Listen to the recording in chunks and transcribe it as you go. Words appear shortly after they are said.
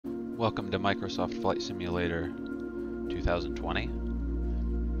Welcome to Microsoft Flight Simulator 2020.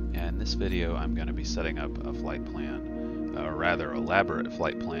 And in this video I'm going to be setting up a flight plan, a rather elaborate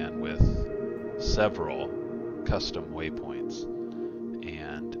flight plan with several custom waypoints.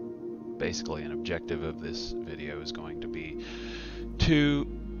 And basically an objective of this video is going to be to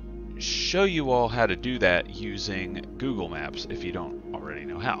show you all how to do that using Google Maps if you don't already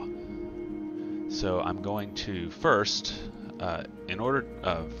know how. So I'm going to first, in order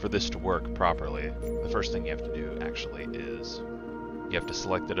for this to work properly, the first thing you have to do actually is you have to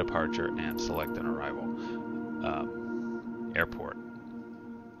select the departure and select an arrival airport.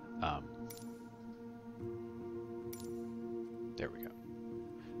 There we go.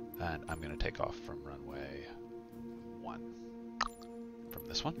 And I'm going to take off from runway 1 from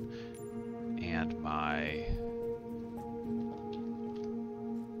this one. And my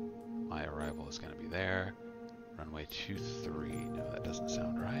arrival is going to be there. Runway 23. No, that doesn't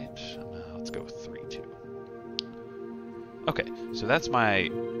sound right. Let's go with 32. Okay, so that's my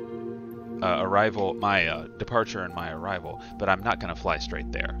arrival, my departure and my arrival, but I'm not going to fly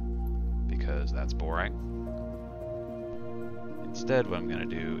straight there because that's boring. Instead, what I'm going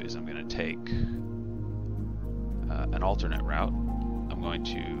to do is I'm going to take an alternate route. I'm going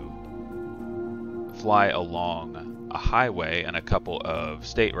to fly along a highway and a couple of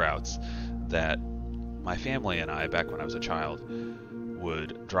state routes that my family and I, back when I was a child,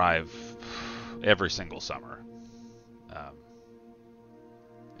 would drive every single summer.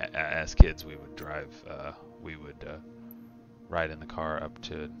 As kids, we would drive, ride in the car up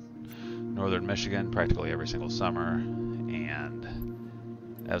to northern Michigan practically every single summer, and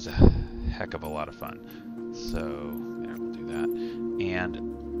that was a heck of a lot of fun. So, there, we'll do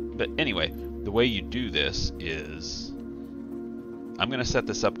that. But anyway, the way you do this is, I'm going to set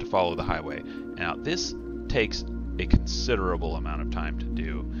this up to follow the highway. Now, this takes a considerable amount of time to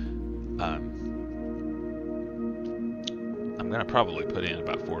do. I'm going to probably put in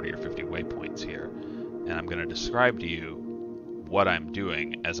about 40 or 50 waypoints here, and I'm going to describe to you what I'm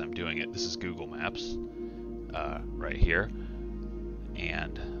doing as I'm doing it. This is Google Maps right here,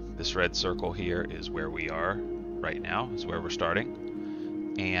 and this red circle here is where we are right now, is where we're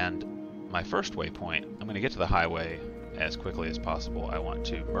starting. And my first waypoint, I'm going to get to the highway as quickly as possible. I want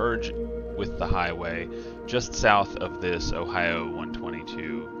to merge with the highway just south of this Ohio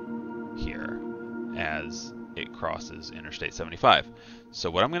 122 here as it crosses Interstate 75.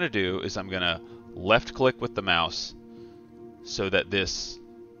 So what I'm going to do is I'm going to left click with the mouse so that this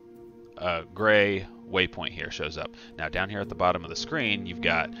gray waypoint here shows up. Now down here at the bottom of the screen you've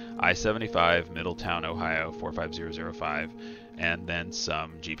got I-75 Middletown, Ohio 45005, and then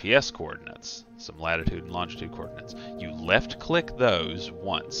some GPS coordinates, some latitude and longitude coordinates. You left click those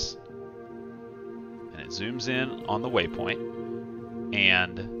once and it zooms in on the waypoint,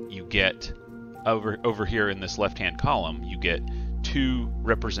 and you get over here in this left hand column you get two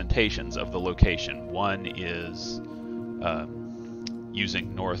representations of the location. One is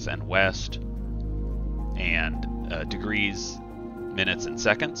using north and west and degrees, minutes, and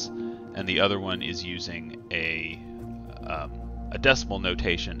seconds, and the other one is using a decimal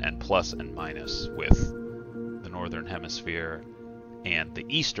notation and plus and minus, with the northern hemisphere and the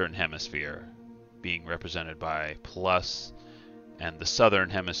eastern hemisphere being represented by plus, and the southern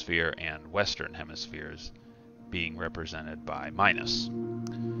hemisphere and western hemispheres being represented by minus.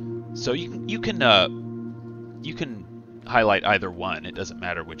 So you can highlight either one. It doesn't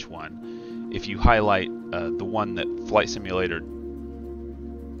matter which one. If you highlight the one that Flight Simulator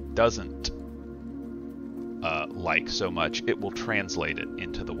doesn't like so much, it will translate it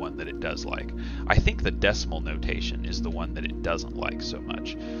into the one that it does like. I think the decimal notation is the one that it doesn't like so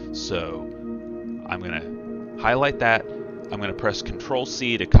much. So I'm going to highlight that. I'm going to press Control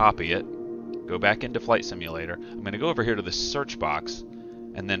C to copy it, go back into Flight Simulator. I'm going to go over here to the search box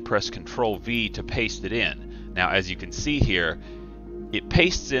and then press Control V to paste it in. Now as you can see here, it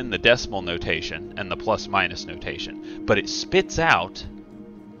pastes in the decimal notation and the plus minus notation, but it spits out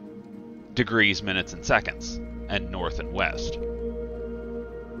degrees, minutes, and seconds, and north and west.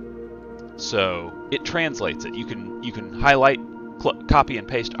 So it translates it. You can highlight, copy, and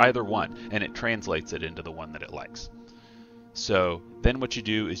paste either one, and it translates it into the one that it likes. So then what you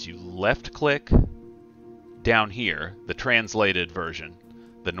do is you left click down here, the translated version,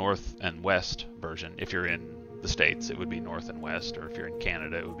 the north and west version. If you're in the States, it would be north and west, or if you're in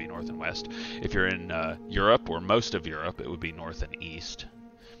Canada, it would be north and west. If you're in Europe, or most of Europe, it would be north and east.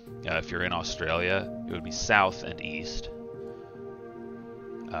 If you're in Australia, it would be south and east,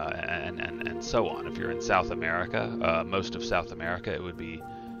 and so on. If you're in South America, most of South America, it would be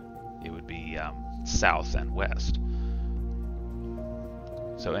south and west.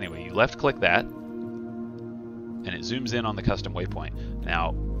 So anyway, you left click that, and it zooms in on the custom waypoint.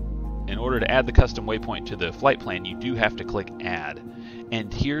 Now, in order to add the custom waypoint to the flight plan, you do have to click add.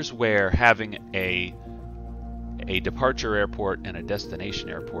 And here's where having a departure airport and a destination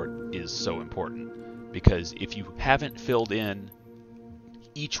airport is so important, because if you haven't filled in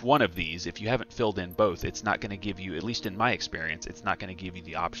each one of these, if you haven't filled in both, it's not going to give you, at least in my experience, it's not going to give you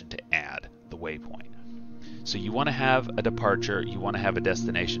the option to add the waypoint. So you want to have a departure, you want to have a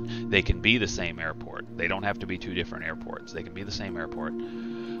destination. They can be the same airport. They don't have to be two different airports. They can be the same airport.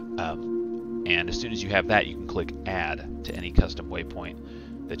 And as soon as you have that, you can click add to any custom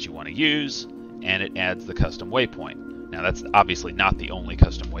waypoint that you want to use, and it adds the custom waypoint. Now that's obviously not the only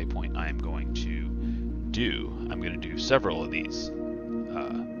custom waypoint I am going to do. I'm going to do several of these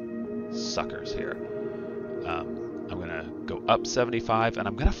suckers here. I'm going to go up 75, and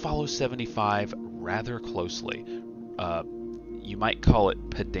I'm going to follow 75 rather closely. You might call it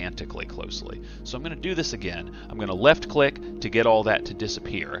pedantically closely. So I'm going to do this again. I'm going to left click to get all that to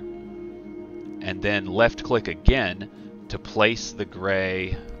disappear, and then left click again to place the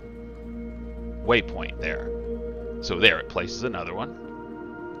gray waypoint there. So there, it places another one.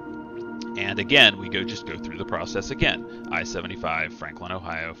 And again, we just go through the process again. I-75, Franklin,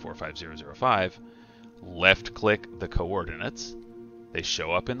 Ohio, 45005. Left click the coordinates. They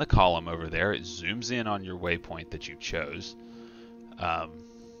show up in the column over there. It zooms in on your waypoint that you chose.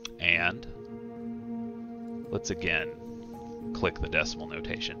 And let's again click the decimal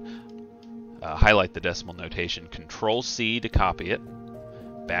notation. Highlight the decimal notation. Control-C to copy it.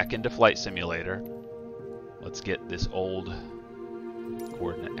 Back into Flight Simulator. Let's get this old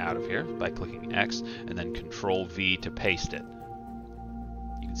coordinate out of here by clicking X, and then Control-V to paste it.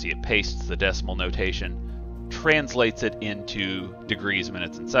 You can see it pastes the decimal notation, translates it into degrees,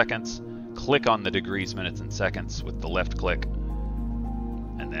 minutes, and seconds. Click on the degrees, minutes, and seconds with the left click,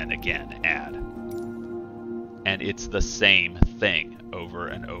 and then again add. And it's the same thing over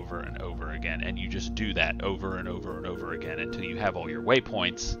and over and over again, and you just do that over and over and over again until you have all your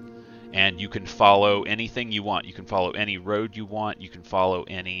waypoints, and you can follow anything you want. You can follow any road you want. You can follow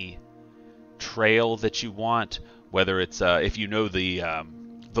any trail that you want, whether it's if you know the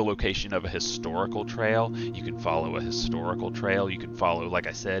location of a historical trail, you can follow a historical trail. You can follow, like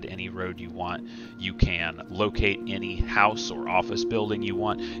I said, any road you want. You can locate any house or office building you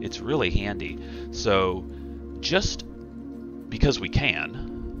want. It's really handy. So just because we can,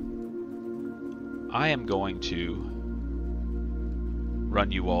 I am going to run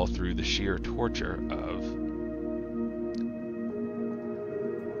you all through the sheer torture of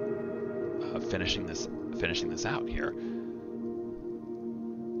finishing this out here.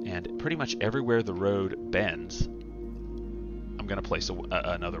 And pretty much everywhere the road bends, I'm going to place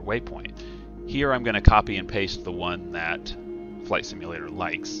another waypoint. Here I'm going to copy and paste the one that Flight Simulator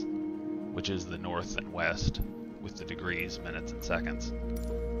likes, which is the north and west with the degrees, minutes, and seconds.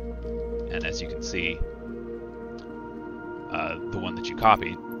 And as you can see, the one that you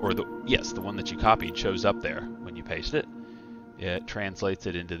copied, or the one that you copied shows up there when you paste it. It translates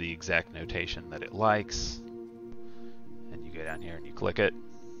it into the exact notation that it likes. And you go down here and you click it.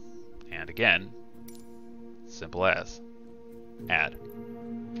 And again, simple as add.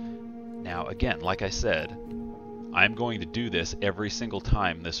 Now again, like I said, I'm going to do this every single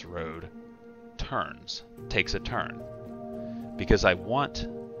time this road takes a turn, because I want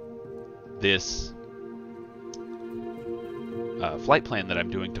this flight plan that I'm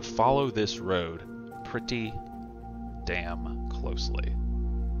doing to follow this road pretty damn closely.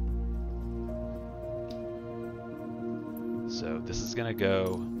 So this is going to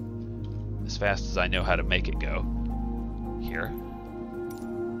go as fast as I know how to make it go here.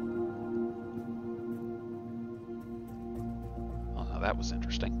 Oh, now that was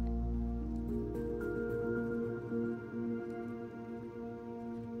interesting.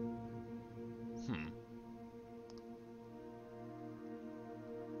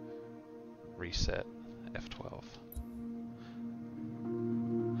 Reset F12.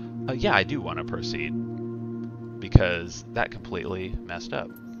 Yeah, I do want to proceed because that completely messed up.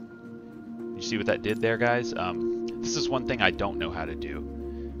 You see what that did there, guys? This is one thing I don't know how to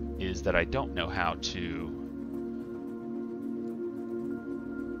do, is that I don't know how to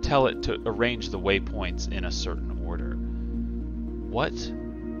tell it to arrange the waypoints in a certain order. What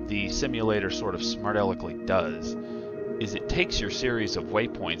the simulator sort of smart aleckly does is it takes your series of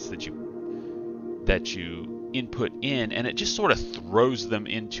waypoints that you input in, and it just sort of throws them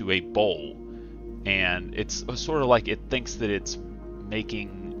into a bowl, and it's sort of like it thinks that it's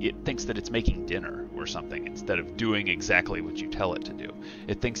making dinner or something instead of doing exactly what you tell it to do.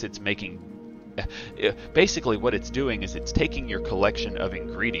 It thinks it's making Basically what it's doing is it's taking your collection of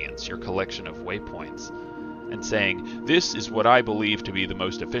ingredients, your collection of waypoints, and saying, this is what I believe to be the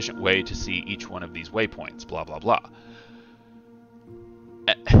most efficient way to see each one of these waypoints, blah, blah, blah.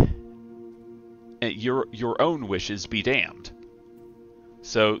 Your own wishes be damned.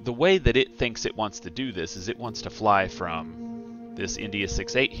 So the way that it thinks it wants to do this is it wants to fly from this India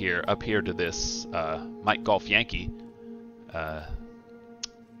 68 here up here to this Mike Golf Yankee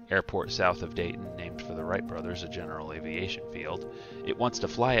airport south of Dayton, named for the Wright brothers, a general aviation field. It wants to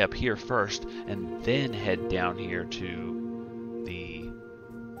fly up here first and then head down here to the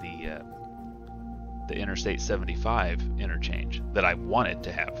Interstate 75 interchange that I wanted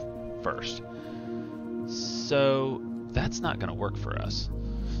to have first. So that's not going to work for us.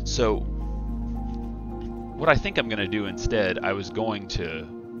 So what I think I'm going to do instead, I was going to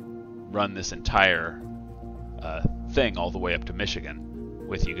run this entire thing all the way up to Michigan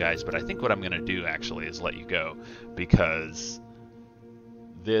with you guys, but I think what I'm going to do actually is let you go, because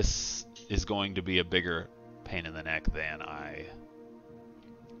this is going to be a bigger pain in the neck than I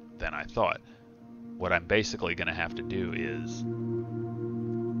thought. What I'm basically going to have to do is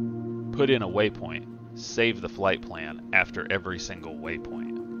put in a waypoint, save the flight plan after every single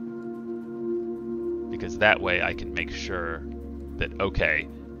waypoint, because that way I can make sure that, okay,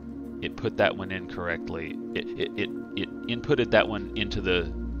 it put that one in correctly, it inputted that one into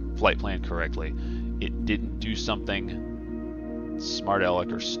the flight plan correctly, it didn't do something smart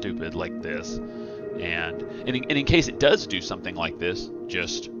aleck or stupid like this, and in case it does do something like this,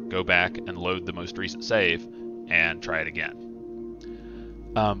 just go back and load the most recent save and try it again.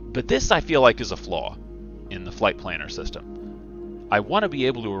 But this I feel like is a flaw in the flight planner system. I want to be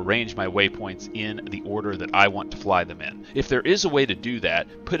able to arrange my waypoints in the order that I want to fly them in. If there is a way to do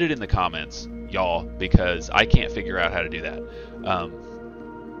that, put it in the comments, y'all, because I can't figure out how to do that.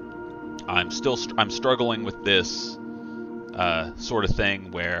 I'm struggling with this sort of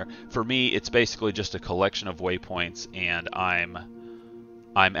thing where, for me, it's basically just a collection of waypoints, and I'm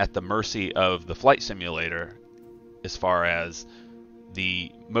at the mercy of the flight simulator as far as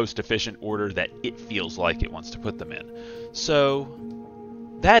the most efficient order that it feels like it wants to put them in. So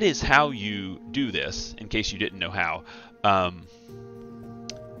that is how you do this, in case you didn't know how.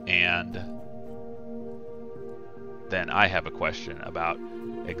 And then I have a question about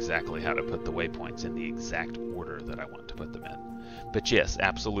exactly how to put the waypoints in the exact order that I want to put them in. But yes,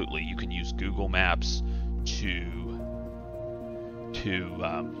 absolutely, you can use Google Maps to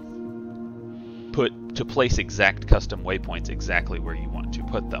place exact custom waypoints exactly where you want to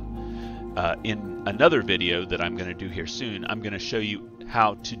put them. In another video that I'm going to do here soon, I'm going to show you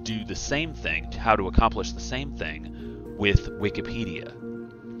how to do the same thing, how to accomplish the same thing with Wikipedia.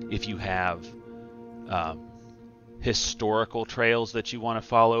 If you have historical trails that you want to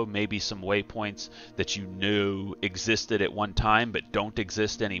follow, maybe some waypoints that you knew existed at one time but don't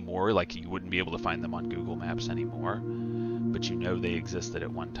exist anymore, like you wouldn't be able to find them on Google Maps anymore, but you know they existed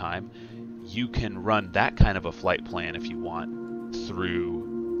at one time, you can run that kind of a flight plan if you want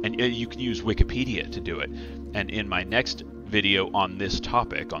through, and you can use Wikipedia to do it. And in my next video on this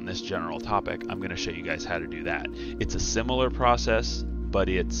topic, on this general topic, I'm going to show you guys how to do that. It's a similar process, but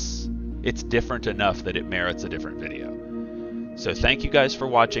it's different enough that it merits a different video. So thank you guys for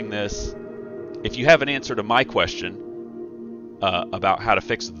watching this. If you have an answer to my question about how to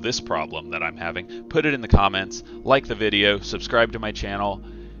fix this problem that I'm having, put it in the comments, like the video, subscribe to my channel,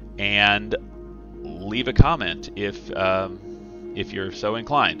 and leave a comment if you're so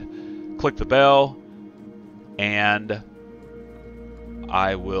inclined. Click the bell, and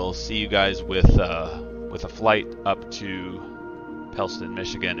I will see you guys with a flight up to Pellston,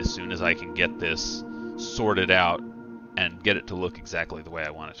 Michigan, as soon as I can get this sorted out and get it to look exactly the way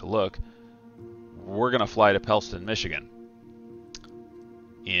I want it to look. We're going to fly to Pellston, Michigan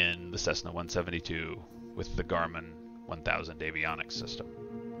in the Cessna 172 with the Garmin 1000 avionics system.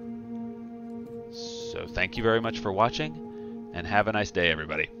 So thank you very much for watching, and have a nice day,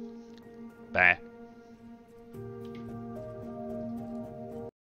 everybody. Bye.